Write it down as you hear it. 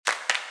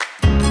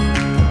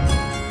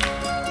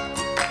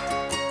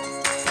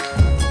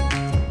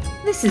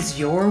This is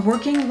Your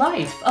Working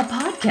Life, a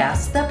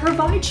podcast that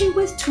provides you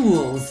with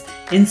tools,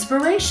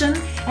 inspiration,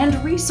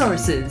 and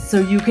resources so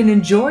you can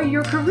enjoy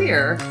your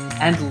career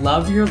and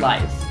love your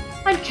life.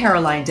 I'm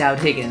Caroline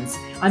Dowd-Higgins.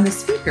 I'm a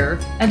speaker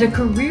and a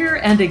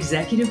career and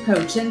executive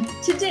coach, and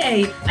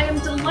today I am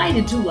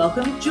delighted to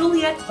welcome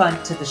Juliet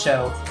Funt to the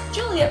show.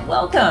 Juliet,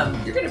 welcome.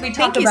 You're going to be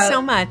talking about... Thank you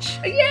so much.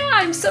 Yeah,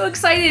 I'm so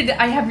excited.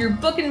 I have your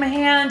book in my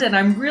hand, and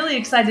I'm really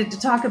excited to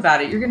talk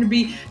about it. You're going to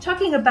be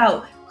talking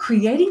about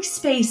creating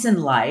space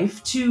in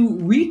life to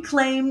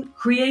reclaim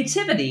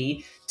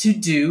creativity to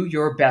do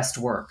your best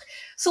work.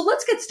 So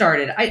let's get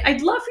started.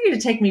 I'd love for you to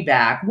take me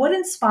back. What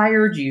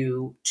inspired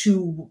you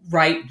to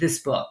write this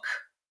book?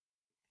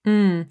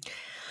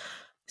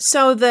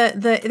 So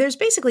there's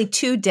basically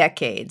 2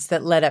 decades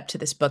that led up to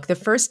this book. The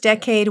first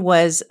decade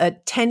was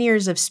 10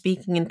 years of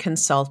speaking and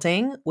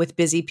consulting with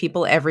busy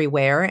people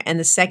everywhere. And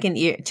the second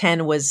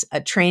 10 was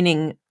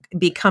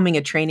becoming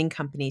a training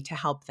company to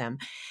help them.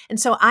 And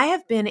so I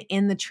have been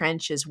in the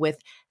trenches with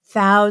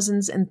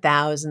thousands and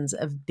thousands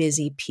of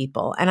busy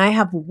people. And I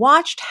have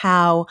watched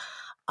how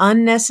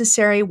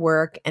unnecessary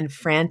work and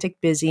frantic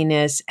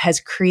busyness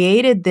has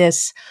created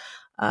this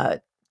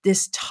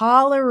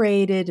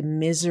tolerated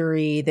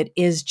misery that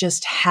is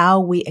just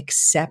how we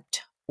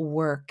accept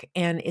work.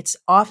 And it's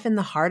often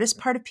the hardest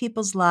part of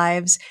people's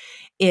lives.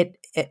 It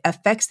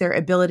affects their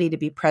ability to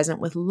be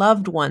present with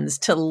loved ones,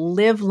 to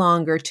live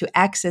longer, to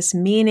access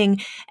meaning,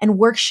 and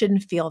work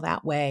shouldn't feel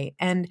that way.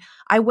 And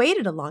I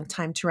waited a long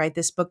time to write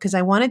this book because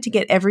I wanted to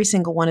get every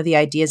single one of the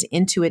ideas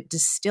into it,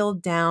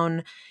 distilled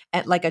down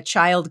at like a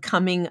child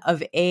coming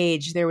of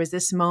age. There was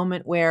this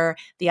moment where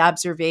the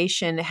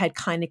observation had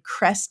kind of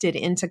crested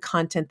into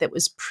content that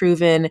was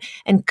proven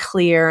and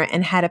clear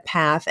and had a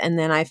path. And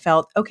then I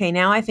felt, okay,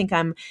 now I think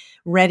I'm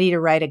ready to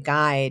write a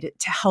guide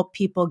to help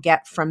people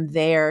get from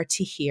there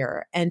to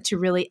here and to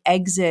really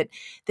exit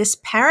this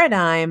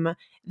paradigm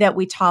that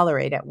we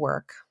tolerate at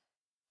work.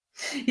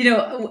 You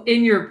know,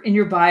 in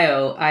your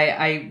bio,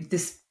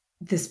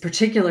 this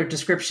particular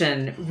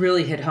description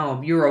really hit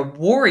home. You're a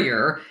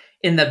warrior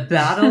in the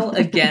battle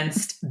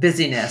against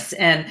busyness.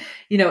 And,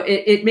 you know,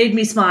 it made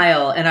me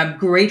smile, and I'm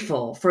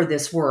grateful for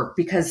this work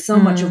because so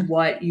much of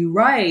what you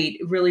write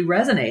really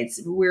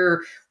resonates.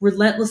 We're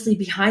relentlessly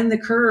behind the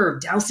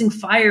curve, dousing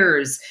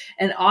fires,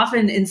 and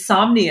often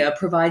insomnia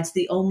provides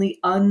the only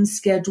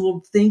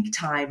unscheduled think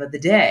time of the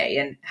day.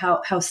 And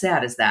how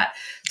sad is that?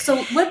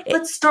 So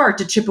let's start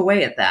to chip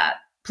away at that.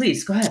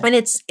 Please go ahead. And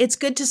it's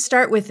good to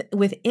start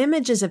with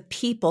images of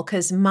people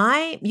because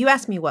you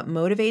asked me what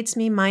motivates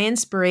me. My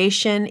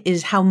inspiration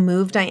is how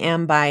moved I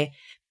am by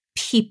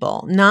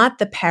people, not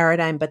the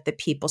paradigm, but the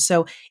people.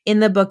 So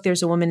in the book,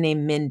 there's a woman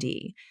named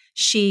Mindy.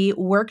 She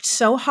worked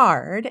so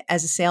hard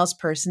as a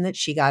salesperson that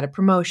she got a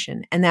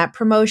promotion. And that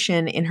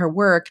promotion in her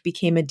work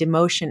became a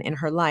demotion in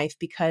her life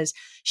because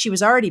she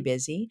was already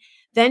busy.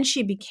 Then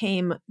she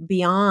became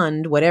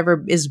beyond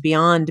whatever is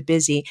beyond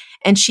busy.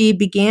 And she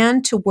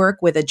began to work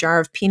with a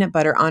jar of peanut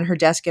butter on her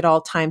desk at all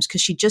times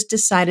because she just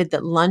decided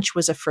that lunch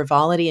was a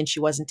frivolity and she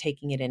wasn't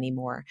taking it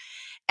anymore.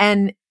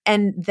 And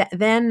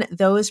then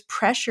those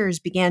pressures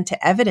began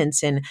to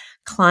evidence in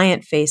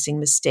client-facing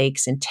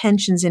mistakes and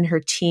tensions in her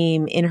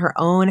team, in her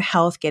own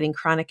health, getting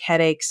chronic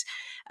headaches.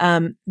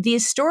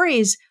 These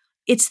stories,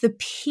 it's the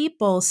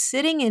people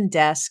sitting in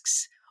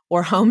desks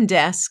or home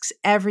desks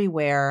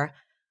everywhere,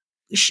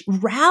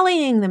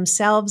 rallying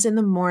themselves in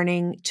the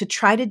morning to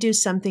try to do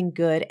something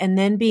good and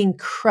then being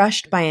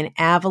crushed by an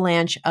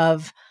avalanche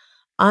of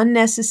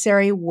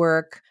unnecessary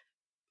work,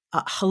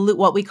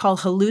 what we call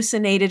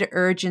hallucinated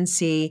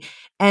urgency.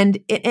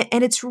 And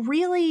it's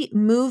really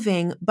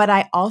moving, but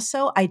I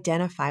also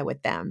identify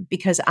with them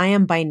because I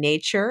am by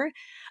nature.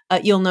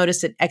 You'll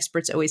notice that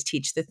experts always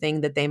teach the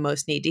thing that they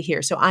most need to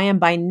hear. So I am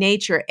by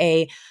nature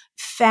a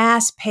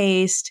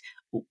fast-paced,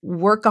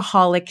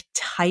 workaholic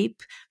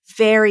type,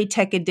 very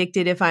tech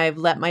addicted if I've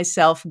let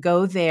myself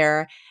go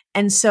there.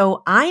 And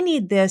so I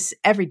need this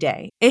every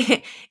day.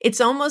 It's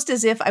almost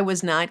as if I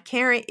was not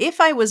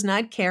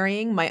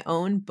carrying my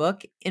own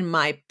book in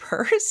my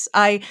purse,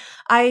 I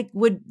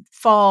would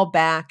fall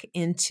back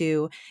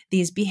into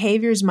these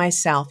behaviors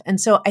myself.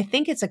 And so I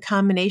think it's a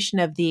combination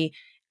of the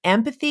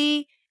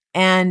empathy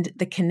and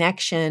the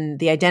connection,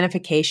 the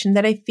identification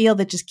that I feel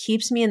that just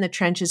keeps me in the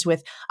trenches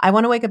with, I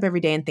want to wake up every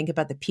day and think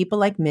about the people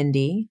like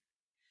Mindy,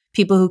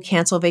 people who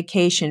cancel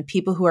vacation,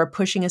 people who are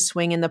pushing a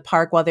swing in the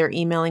park while they're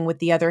emailing with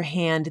the other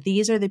hand.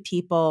 These are the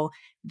people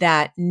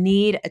that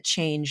need a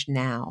change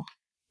now.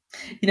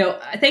 You know,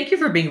 thank you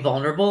for being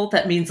vulnerable.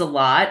 That means a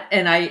lot.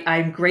 And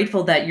I'm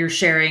grateful that you're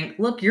sharing,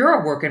 look, you're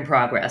a work in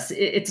progress.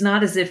 It's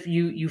not as if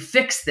you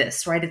fix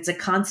this, right? It's a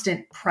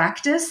constant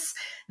practice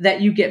that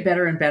you get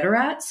better and better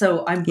at.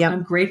 So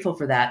I'm grateful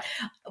for that.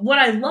 What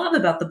I love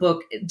about the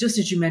book, just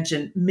as you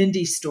mentioned,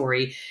 Mindy's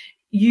story,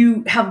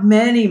 you have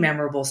many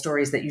memorable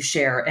stories that you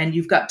share, and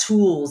you've got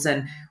tools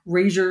and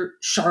razor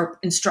sharp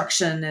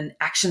instruction and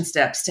action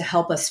steps to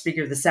help us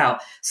figure this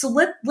out. So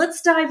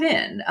let's dive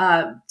in.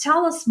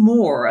 Tell us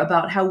more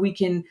about how we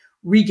can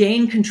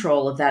regain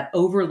control of that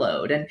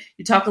overload. And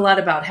you talk a lot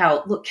about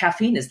how, look,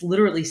 caffeine is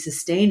literally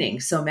sustaining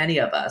so many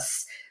of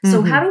us.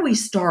 So how do we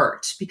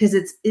start? Because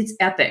it's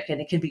epic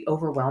and it can be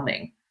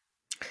overwhelming.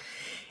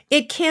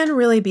 It can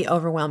really be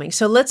overwhelming.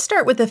 So let's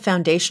start with the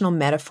foundational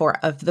metaphor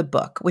of the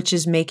book, which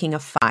is making a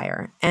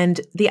fire. And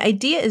the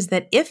idea is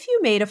that if you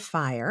made a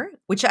fire,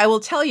 which I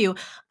will tell you,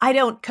 I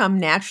don't come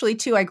naturally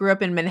to. I grew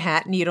up in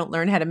Manhattan. You don't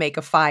learn how to make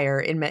a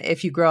fire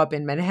if you grow up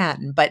in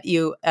Manhattan, but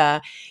you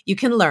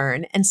can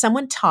learn. And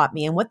someone taught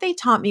me, and what they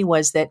taught me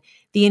was that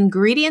the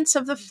ingredients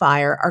of the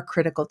fire are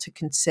critical to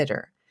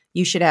consider.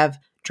 You should have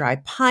dry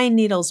pine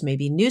needles,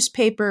 maybe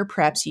newspaper.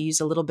 Perhaps you use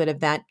a little bit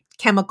of that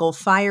chemical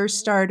fire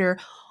starter.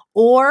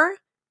 Or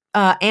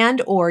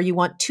you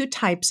want two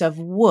types of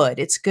wood.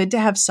 It's good to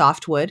have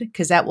softwood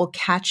because that will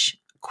catch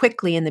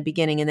quickly in the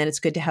beginning. And then it's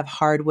good to have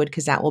hardwood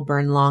because that will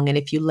burn long. And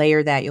if you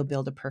layer that, you'll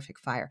build a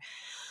perfect fire.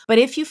 But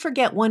if you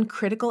forget one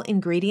critical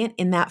ingredient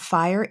in that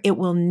fire, it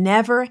will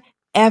never,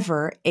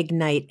 ever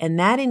ignite. And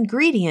that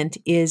ingredient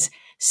is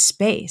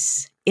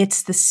space.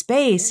 It's the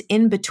space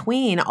in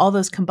between all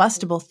those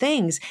combustible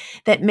things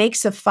that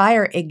makes a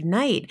fire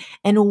ignite.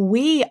 And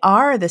we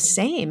are the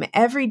same.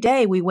 Every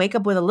day we wake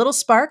up with a little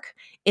spark.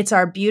 It's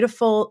our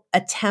beautiful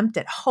attempt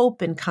at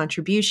hope and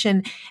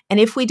contribution. And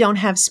if we don't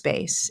have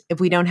space, if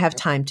we don't have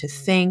time to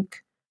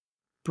think,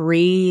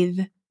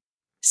 breathe,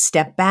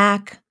 step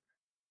back,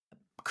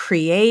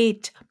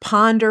 create,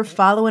 ponder,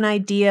 follow an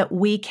idea,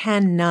 we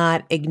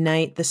cannot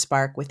ignite the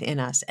spark within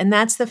us. And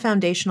that's the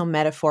foundational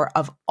metaphor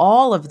of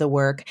all of the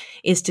work,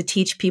 is to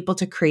teach people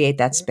to create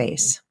that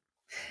space.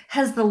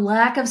 Has the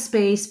lack of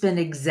space been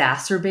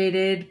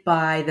exacerbated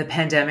by the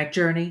pandemic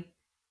journey?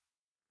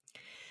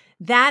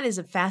 That is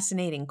a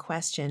fascinating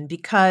question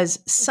because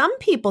some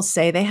people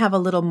say they have a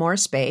little more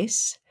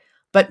space,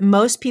 but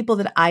most people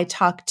that I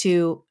talk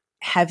to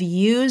have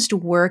used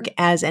work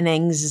as an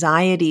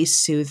anxiety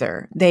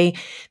soother.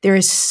 There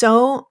is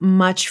so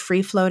much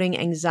free-floating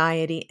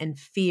anxiety and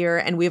fear,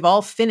 and we've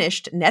all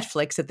finished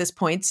Netflix at this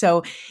point.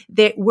 So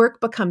the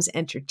work becomes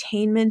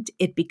entertainment.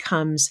 It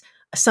becomes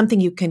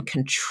something you can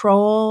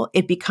control.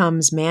 It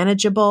becomes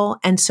manageable.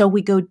 And so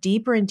we go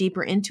deeper and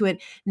deeper into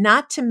it,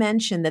 not to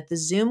mention that the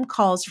Zoom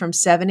calls from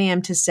 7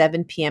 a.m. to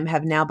 7 p.m.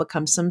 have now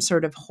become some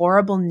sort of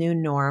horrible new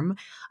norm.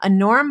 A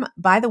norm,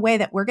 by the way,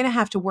 that we're going to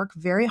have to work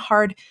very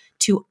hard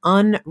to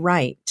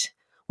unwrite.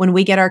 When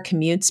we get our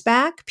commutes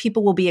back,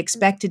 people will be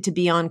expected to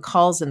be on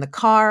calls in the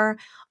car,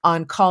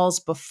 on calls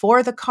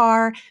before the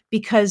car,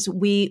 because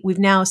we've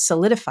now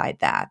solidified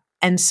that.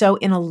 And so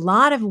in a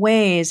lot of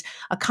ways,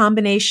 a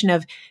combination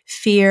of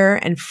fear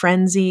and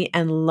frenzy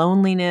and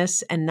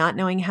loneliness and not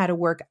knowing how to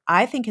work,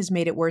 I think has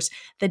made it worse.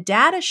 The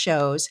data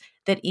shows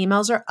that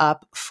emails are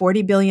up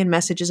 40 billion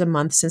messages a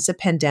month since the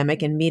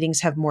pandemic, and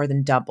meetings have more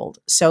than doubled.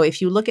 So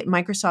if you look at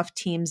Microsoft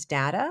Teams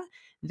data,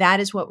 that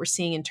is what we're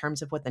seeing in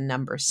terms of what the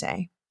numbers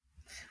say.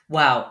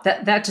 Wow,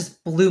 that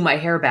just blew my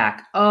hair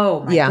back.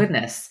 Oh my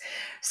goodness.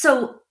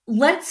 So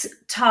let's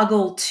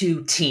toggle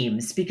to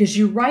teams, because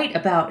you write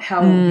about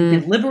how you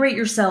can liberate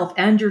yourself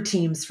and your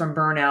teams from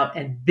burnout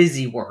and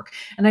busy work.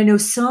 And I know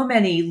so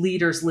many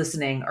leaders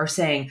listening are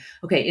saying,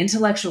 okay,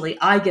 intellectually,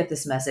 I get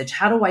this message.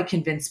 How do I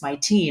convince my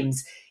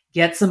teams?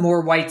 Get some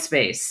more white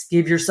space.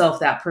 Give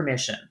yourself that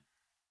permission.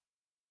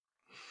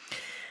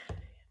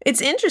 It's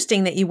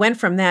interesting that you went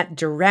from that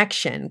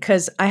direction,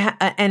 because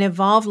an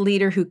evolved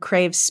leader who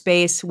craves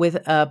space with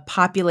a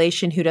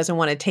population who doesn't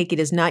want to take it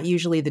is not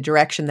usually the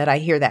direction that I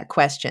hear that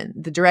question.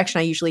 The direction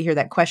I usually hear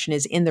that question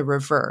is in the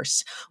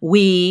reverse.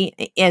 We,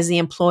 as the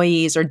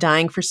employees, are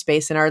dying for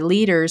space, and our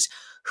leaders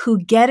who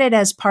get it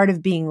as part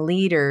of being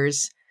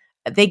leaders,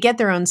 they get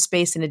their own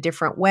space in a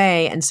different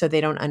way, and so they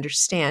don't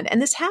understand.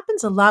 And this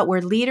happens a lot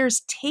where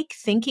leaders take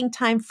thinking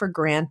time for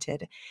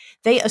granted.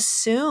 They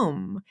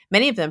assume,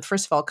 many of them,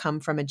 first of all, come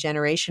from a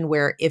generation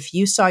where if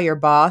you saw your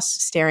boss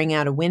staring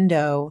out a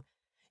window,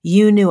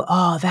 you knew,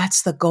 oh,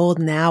 that's the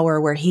golden hour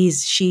where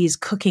she's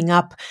cooking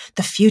up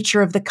the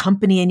future of the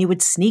company, and you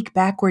would sneak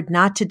backward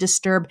not to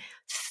disturb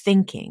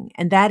thinking.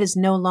 And that is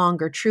no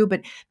longer true, but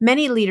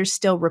many leaders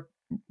still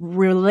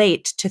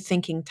relate to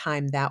thinking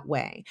time that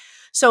way.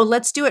 So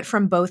let's do it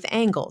from both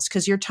angles,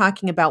 because you're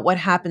talking about what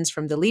happens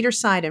from the leader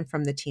side and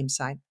from the team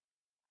side.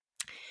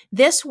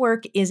 This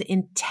work is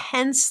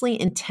intensely,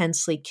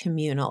 intensely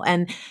communal.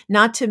 And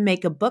not to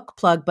make a book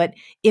plug, but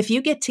if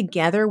you get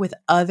together with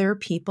other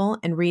people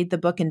and read the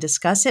book and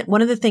discuss it,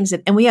 one of the things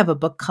and we have a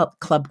book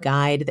club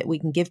guide that we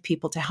can give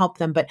people to help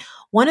them. But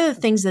one of the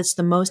things that's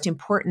the most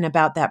important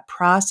about that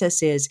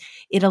process is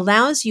it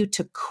allows you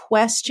to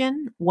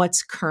question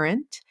what's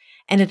current,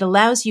 and it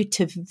allows you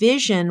to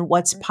vision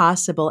what's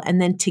possible, and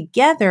then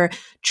together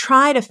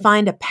try to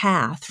find a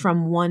path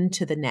from one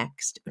to the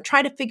next.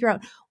 Try to figure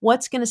out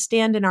what's going to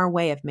stand in our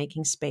way of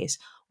making space.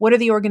 What are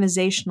the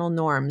organizational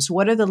norms?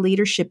 What are the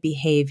leadership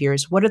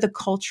behaviors? What are the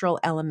cultural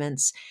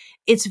elements?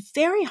 It's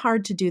very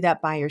hard to do that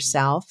by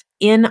yourself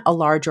in a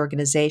large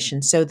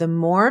organization. So the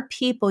more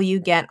people you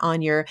get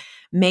on your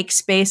Make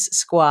Space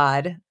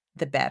squad,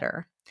 the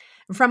better.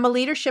 From a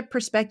leadership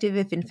perspective,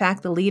 if in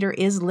fact the leader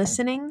is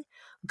listening,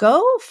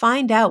 go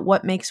find out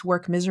what makes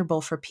work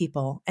miserable for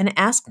people and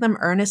ask them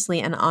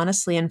earnestly and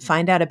honestly and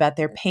find out about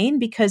their pain,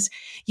 because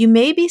you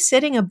may be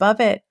sitting above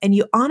it and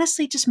you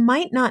honestly just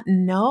might not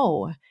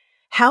know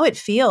how it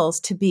feels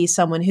to be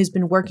someone who's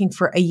been working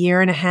for a year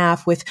and a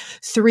half with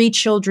 3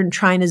 children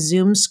trying to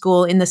Zoom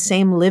school in the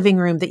same living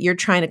room that you're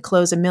trying to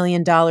close $1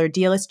 million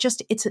deal.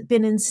 It's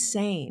been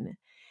insane.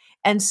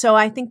 And so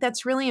I think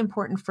that's really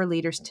important for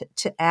leaders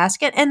to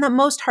ask it. And the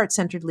most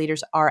heart-centered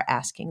leaders are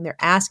asking. They're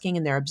asking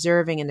and they're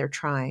observing and they're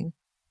trying.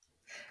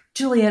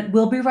 Juliet,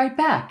 we'll be right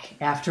back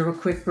after a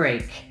quick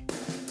break.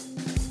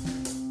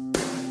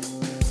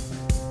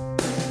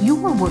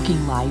 Your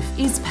working life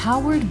is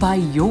powered by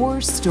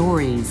your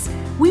stories.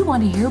 We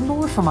want to hear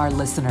more from our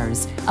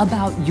listeners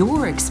about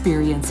your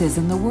experiences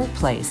in the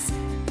workplace.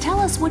 Tell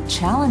us what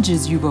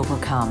challenges you've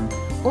overcome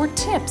or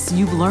tips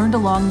you've learned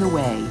along the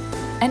way.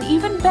 And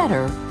even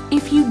better,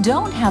 if you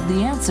don't have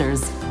the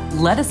answers,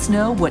 let us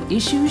know what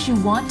issues you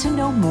want to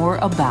know more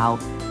about.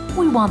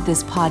 We want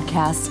this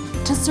podcast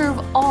to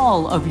serve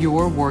all of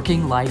your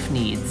working life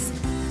needs.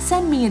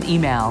 Send me an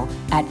email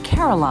at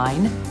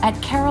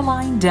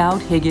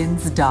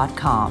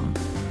caroline@carolinedowdhiggins.com.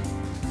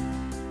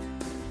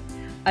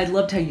 I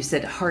loved how you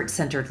said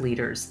heart-centered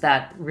leaders.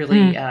 That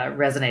really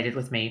resonated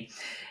with me.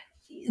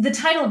 The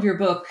title of your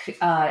book,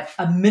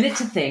 A Minute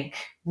to Think,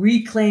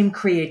 Reclaim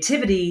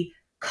Creativity,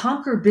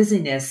 Conquer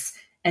Busyness,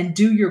 and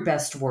Do Your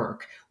Best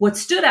Work. What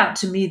stood out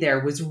to me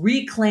there was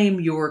reclaim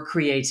your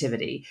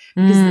creativity.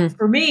 Because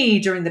for me,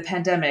 during the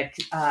pandemic,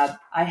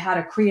 I had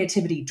a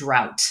creativity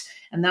drought.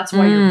 And that's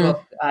why your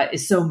book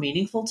is so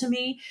meaningful to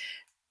me.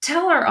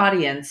 Tell our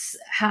audience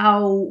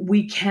how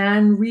we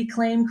can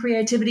reclaim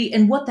creativity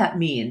and what that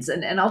means.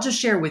 And I'll just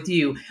share with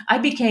you, I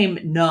became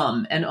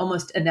numb and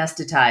almost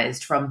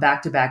anesthetized from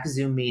back-to-back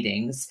Zoom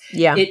meetings.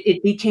 Yeah.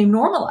 It became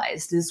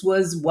normalized. This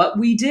was what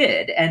we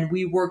did. And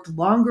we worked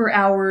longer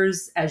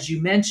hours. As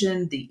you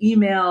mentioned, the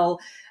email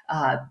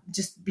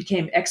just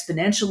became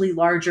exponentially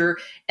larger.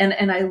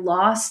 And I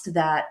lost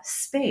that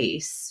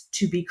space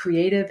to be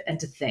creative and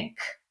to think.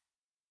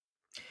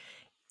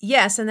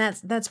 Yes, and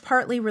that's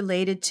partly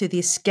related to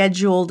the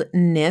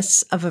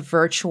scheduledness of a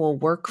virtual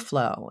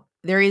workflow.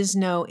 There is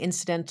no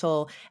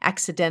incidental,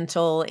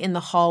 accidental in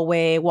the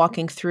hallway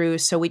walking through,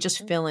 so we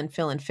just fill and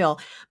fill and fill.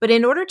 But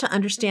in order to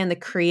understand the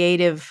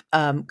creative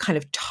kind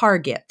of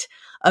target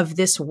of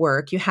this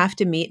work, you have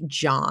to meet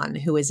John,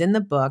 who is in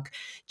the book.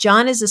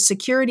 John is a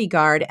security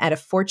guard at a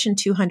Fortune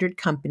 200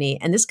 company,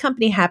 and this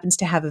company happens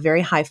to have a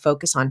very high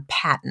focus on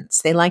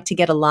patents. They like to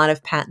get a lot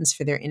of patents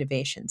for their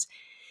innovations.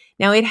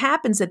 Now, it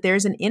happens that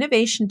there's an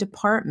innovation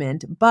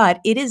department,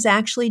 but it is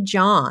actually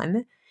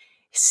John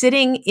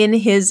sitting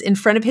in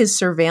front of his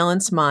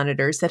surveillance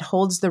monitors that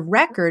holds the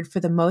record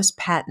for the most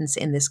patents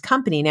in this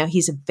company. Now,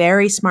 he's a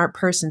very smart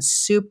person,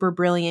 super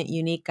brilliant,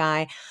 unique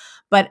guy.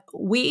 But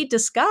we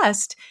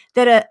discussed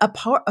that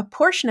a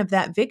portion of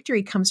that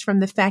victory comes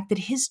from the fact that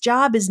his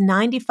job is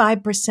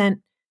 95%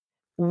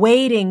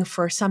 waiting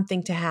for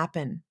something to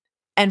happen,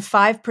 and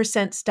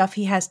 5% stuff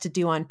he has to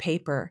do on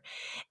paper.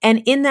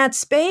 And in that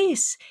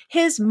space,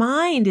 his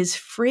mind is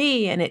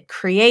free and it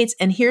creates.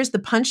 And here's the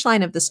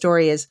punchline of the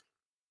story is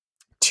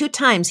 2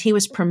 times he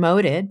was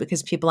promoted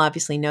because people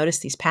obviously notice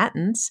these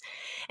patents,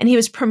 and he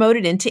was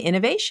promoted into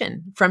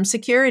innovation from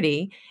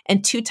security.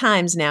 And 2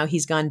 times now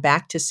he's gone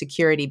back to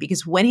security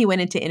because when he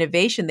went into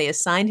innovation, they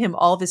assigned him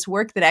all this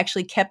work that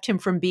actually kept him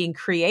from being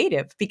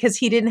creative because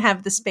he didn't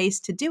have the space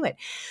to do it.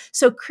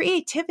 So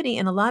creativity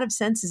in a lot of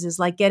senses is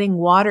like getting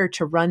water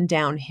to run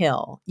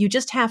downhill. You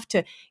just have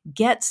to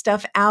get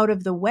stuff out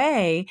of the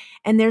way,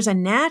 and there's a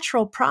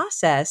natural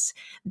process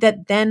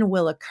that then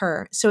will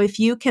occur. So if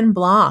you can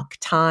block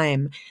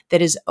time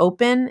that is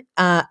open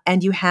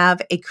and you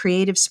have a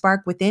creative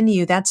spark within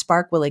you, that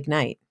spark will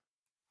ignite.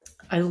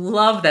 I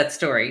love that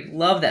story.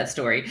 Love that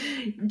story.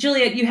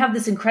 Juliet, you have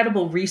this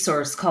incredible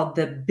resource called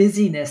the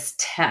Busyness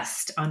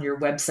Test on your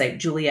website,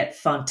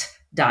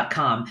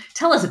 julietfunt.com.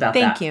 Tell us about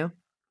that. Thank you.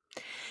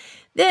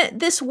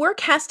 This work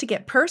has to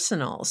get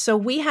personal. So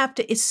we have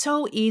to, it's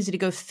so easy to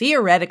go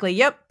theoretically,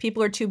 yep,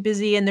 people are too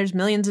busy and there's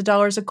millions of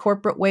dollars of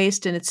corporate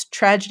waste and it's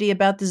tragedy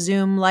about the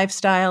Zoom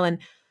lifestyle.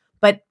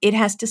 But it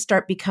has to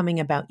start becoming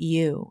about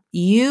you.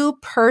 You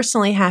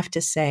personally have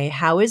to say,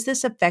 how is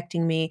this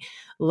affecting me?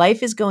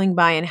 Life is going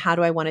by and how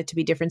do I want it to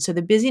be different? So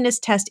the busyness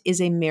test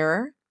is a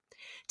mirror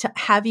to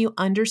have you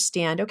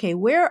understand, okay,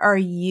 where are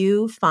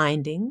you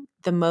finding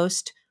the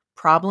most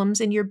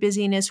problems in your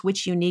busyness?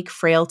 Which unique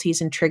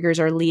frailties and triggers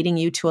are leading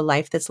you to a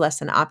life that's less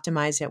than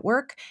optimized at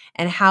work?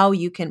 And how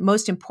you can,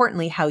 most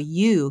importantly, how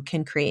you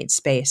can create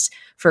space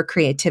for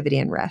creativity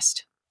and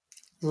rest.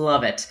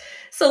 Love it.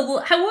 So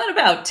what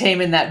about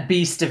taming that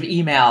beast of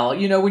email?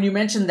 You know, when you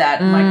mentioned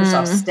that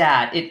Microsoft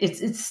stat,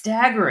 it's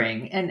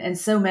staggering. And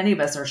so many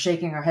of us are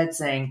shaking our heads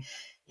saying,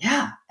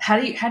 yeah, how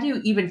do you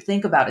even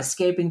think about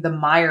escaping the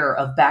mire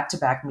of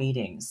back-to-back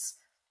meetings?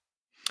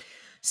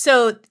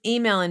 So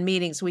email and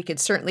meetings, we could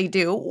certainly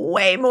do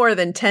way more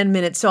than 10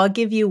 minutes. So I'll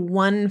give you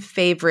one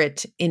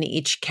favorite in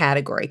each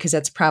category because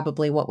that's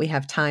probably what we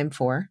have time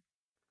for.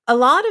 A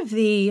lot of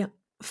the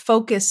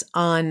focus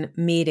on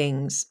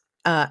meetings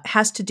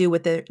has to do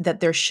with that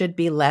there should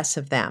be less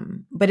of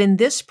them. But in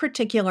this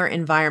particular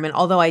environment,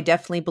 although I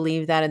definitely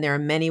believe that, and there are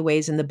many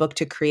ways in the book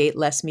to create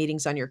less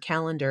meetings on your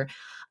calendar,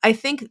 I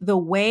think the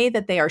way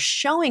that they are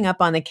showing up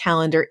on the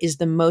calendar is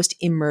the most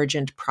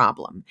emergent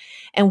problem.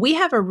 And we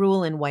have a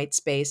rule in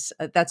Whitespace.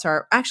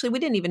 Actually, we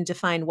didn't even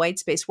define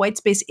Whitespace.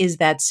 Whitespace is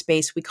that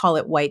space. We call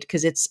it white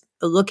because it's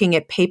looking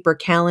at paper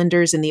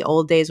calendars in the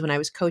old days when I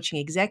was coaching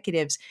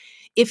executives.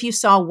 If you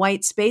saw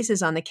white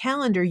spaces on the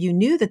calendar, you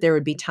knew that there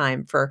would be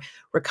time for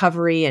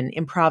recovery and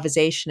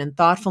improvisation and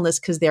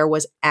thoughtfulness because there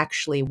was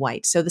actually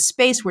white. So the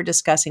space we're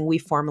discussing, we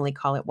formally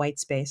call it white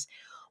space.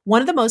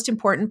 One of the most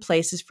important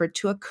places for it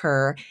to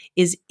occur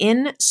is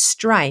in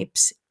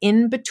stripes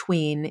in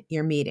between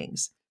your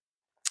meetings.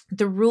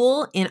 The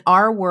rule in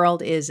our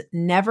world is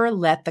never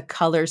let the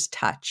colors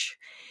touch.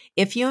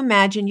 If you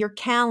imagine your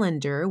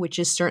calendar, which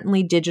is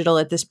certainly digital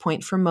at this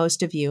point for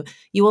most of you,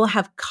 you will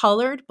have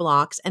colored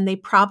blocks, and they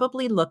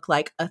probably look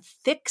like a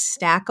thick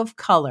stack of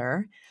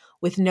color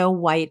with no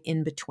white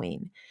in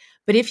between.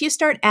 But if you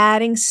start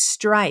adding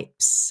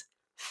stripes,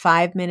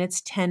 5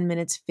 minutes, 10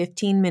 minutes,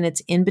 15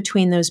 minutes in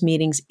between those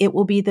meetings, it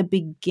will be the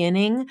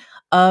beginning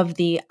of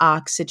the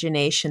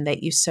oxygenation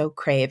that you so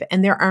crave.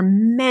 And there are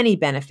many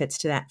benefits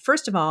to that.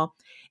 First of all,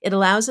 it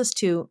allows us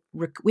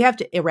we have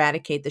to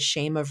eradicate the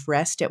shame of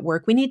rest at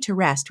work. We need to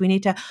rest. We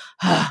need to,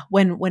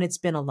 when it's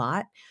been a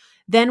lot.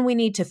 Then we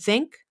need to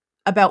think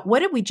about what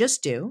did we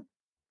just do?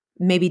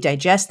 Maybe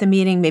digest the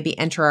meeting, maybe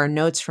enter our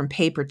notes from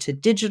paper to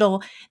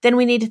digital. Then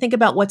we need to think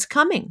about what's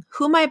coming.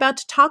 Who am I about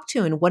to talk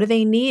to and what do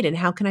they need and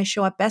how can I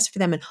show up best for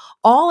them? And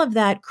all of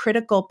that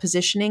critical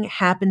positioning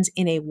happens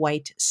in a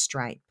white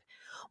stripe.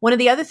 One of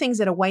the other things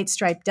that a white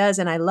stripe does,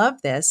 and I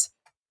love this,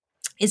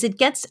 is it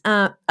gets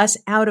us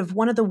out of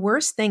one of the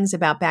worst things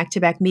about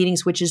back-to-back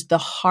meetings, which is the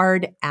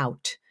hard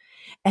out.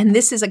 And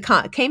this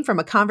came from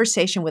a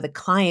conversation with a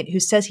client who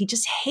says he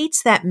just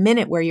hates that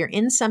minute where you're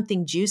in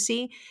something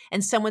juicy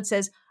and someone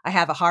says, I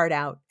have a hard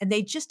out. And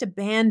they just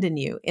abandon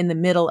you in the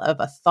middle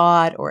of a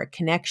thought or a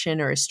connection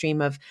or a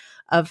stream of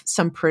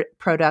some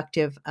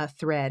productive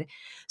thread.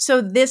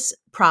 So this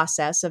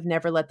process of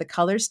never let the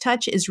colors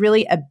touch is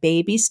really a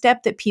baby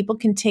step that people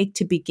can take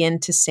to begin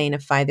to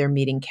sanify their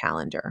meeting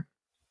calendar.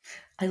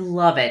 I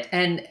love it.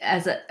 And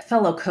as a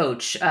fellow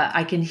coach,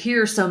 I can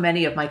hear so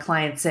many of my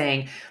clients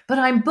saying, but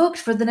I'm booked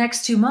for the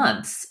next 2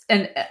 months.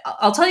 And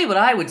I'll tell you what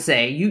I would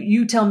say.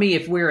 You tell me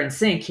if we're in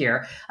sync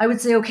here. I would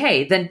say,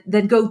 okay,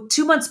 then go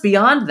 2 months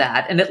beyond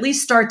that and at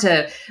least start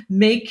to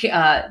make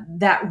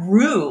that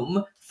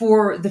room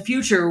for the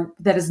future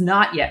that is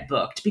not yet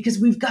booked, because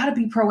we've got to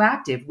be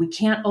proactive. We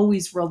can't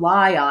always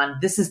rely on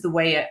this is the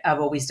way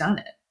I've always done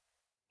it.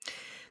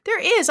 There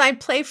is.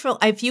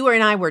 If you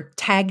and I were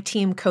tag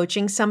team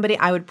coaching somebody,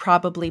 I would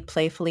probably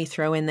playfully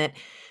throw in that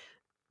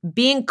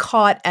being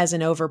caught as an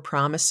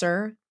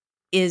overpromiser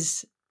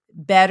is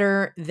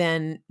better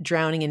than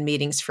drowning in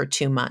meetings for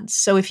 2 months.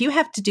 So if you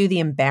have to do the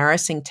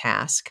embarrassing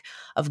task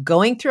of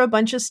going through a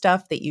bunch of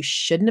stuff that you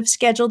shouldn't have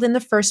scheduled in the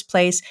first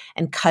place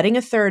and cutting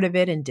a third of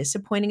it and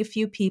disappointing a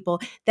few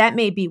people, that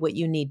may be what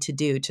you need to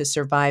do to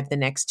survive the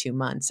next 2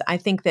 months. I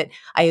think that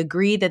I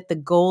agree that the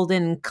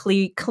golden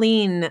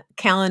clean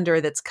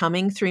calendar that's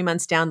coming 3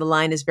 months down the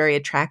line is very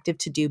attractive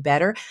to do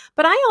better.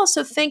 But I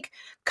also think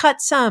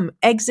cut some,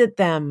 exit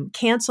them,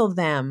 cancel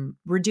them,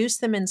 reduce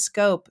them in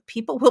scope.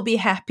 People will be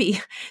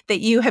happy that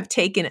you have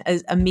taken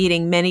a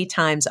meeting many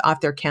times off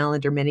their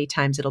calendar. Many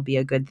times it'll be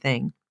a good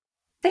thing.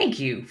 Thank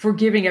you for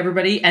giving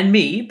everybody and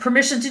me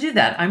permission to do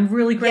that. I'm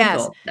really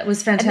grateful. Yes. That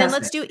was fantastic. And then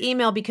let's do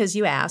email because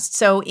you asked.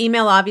 So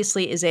email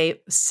obviously is a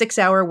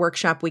 6-hour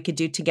workshop we could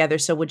do together.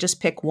 So we'll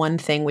just pick one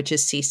thing, which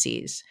is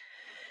CCs.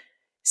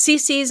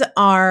 CCs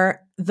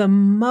are the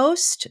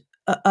most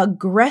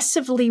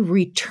aggressively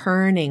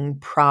returning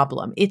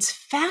problem. It's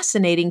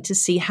fascinating to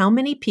see how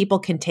many people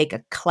can take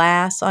a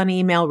class on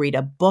email, read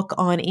a book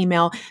on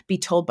email, be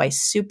told by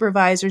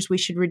supervisors we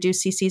should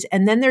reduce CCs.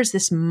 And then there's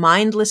this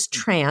mindless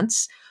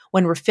trance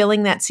when we're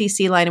filling that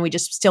CC line and we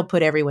just still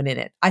put everyone in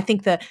it. I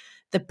think the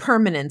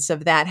permanence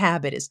of that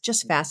habit is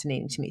just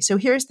fascinating to me. So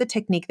here's the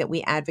technique that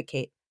we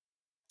advocate.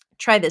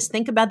 Try this.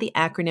 Think about the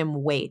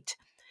acronym WAIT.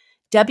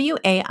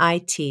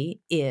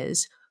 WAIT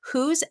is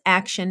whose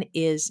action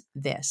is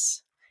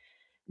this?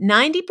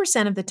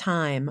 90% of the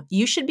time,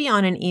 you should be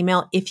on an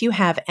email if you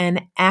have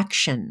an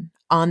action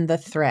on the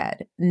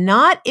thread,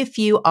 not if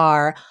you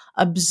are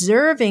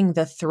observing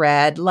the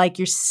thread like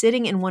you're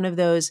sitting in one of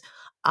those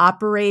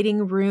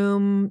operating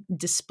room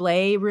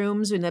display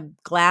rooms in a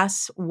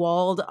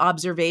glass-walled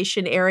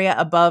observation area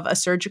above a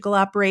surgical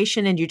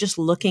operation and you're just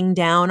looking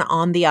down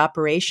on the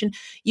operation.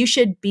 You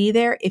should be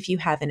there if you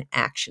have an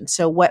action.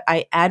 So what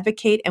I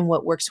advocate and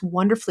what works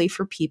wonderfully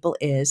for people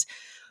is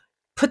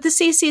put the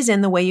CCs in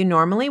the way you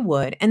normally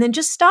would, and then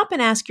just stop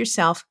and ask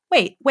yourself,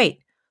 wait,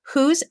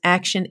 whose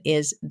action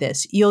is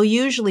this? You'll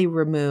usually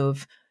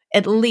remove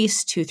at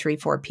least 2, 3,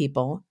 4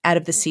 people out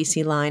of the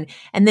CC line,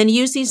 and then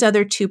use these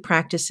other 2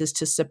 practices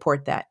to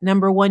support that.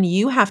 Number 1,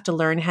 you have to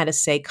learn how to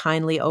say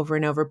kindly over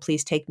and over,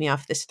 please take me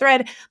off this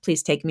thread,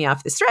 please take me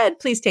off this thread,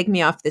 please take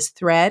me off this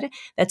thread.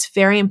 That's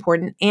very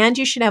important. And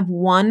you should have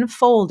one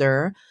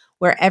folder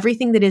where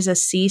everything that is a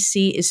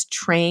CC is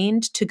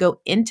trained to go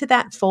into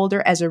that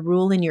folder as a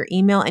rule in your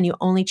email, and you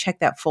only check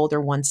that folder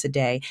once a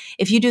day.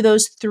 If you do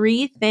those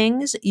 3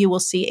 things, you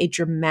will see a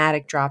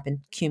dramatic drop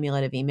in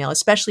cumulative email,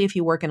 especially if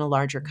you work in a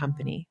larger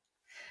company.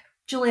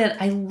 Juliet,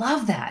 I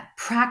love that.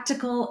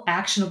 Practical,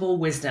 actionable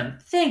wisdom.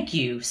 Thank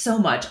you so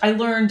much. I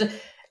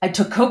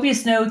took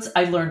copious notes.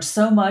 I learned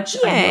so much.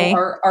 Yay. I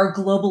know our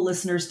global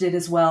listeners did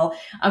as well.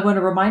 I want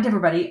to remind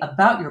everybody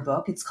about your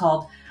book. It's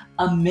called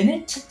A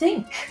Minute to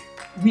Think.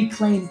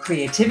 Reclaim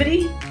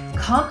Creativity,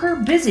 Conquer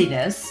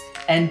Busyness,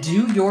 and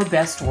Do Your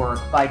Best Work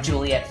by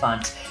Juliet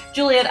Funt.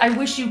 Juliet, I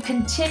wish you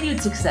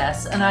continued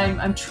success, and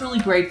I'm truly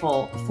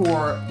grateful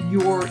for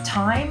your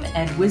time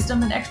and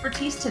wisdom and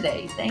expertise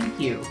today.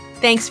 Thank you.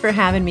 Thanks for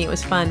having me. It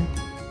was fun.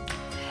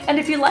 And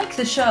if you like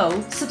the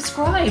show,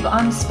 subscribe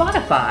on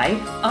Spotify,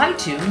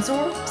 iTunes,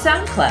 or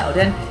SoundCloud.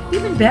 And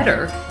even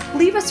better,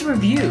 leave us a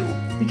review,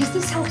 because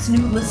this helps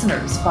new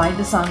listeners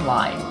find us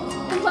online.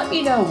 And let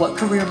me know what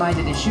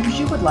career-minded issues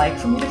you would like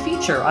for me to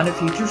feature on a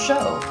future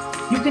show.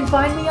 You can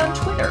find me on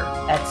Twitter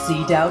at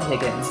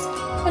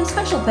 @CDowdHiggins. And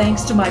special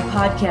thanks to my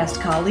podcast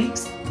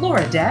colleagues,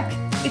 Laura Deck,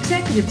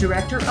 Executive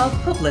Director of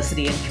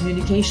Publicity and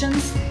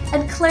Communications,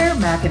 and Claire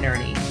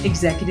McInerney,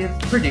 Executive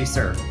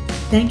Producer.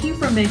 Thank you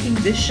for making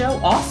this show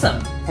awesome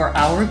for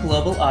our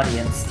global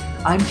audience.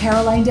 I'm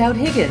Caroline Dowd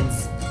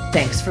Higgins.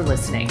 Thanks for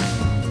listening.